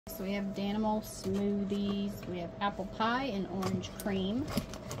So we have Danimals Smoothies. We have apple pie and orange cream.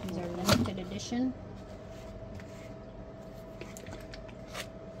 These are limited edition.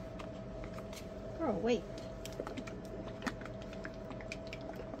 Oh, wait.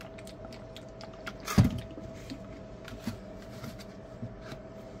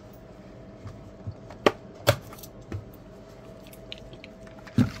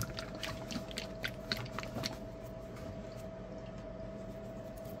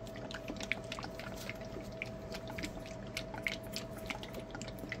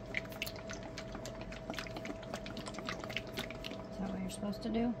 Is that what you're supposed to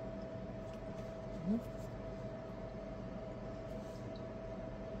do?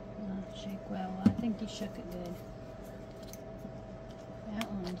 Shake well. I think you shook it good.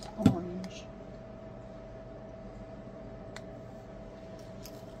 That one's orange.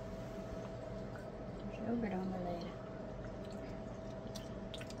 There's yogurt on the lid.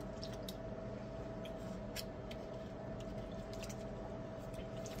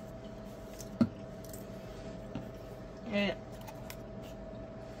 It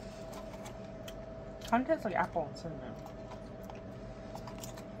kind of tastes like apple and cinnamon.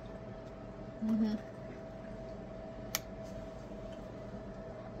 Mm-hmm.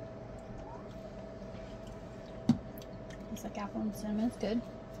 It's like apple and cinnamon. It's good.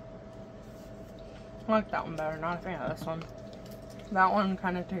 I like that one better. Not a fan of this one. That one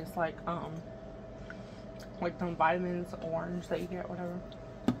kind of tastes like them vitamins orange that you get, whatever.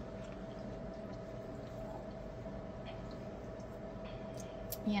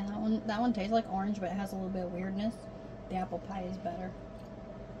 Yeah, that one tastes like orange, but it has a little bit of weirdness. The apple pie is better.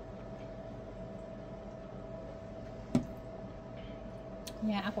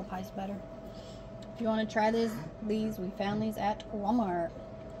 Yeah, apple pie's better. If you want to try these, we found these at Walmart.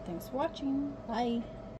 Thanks for watching. Bye.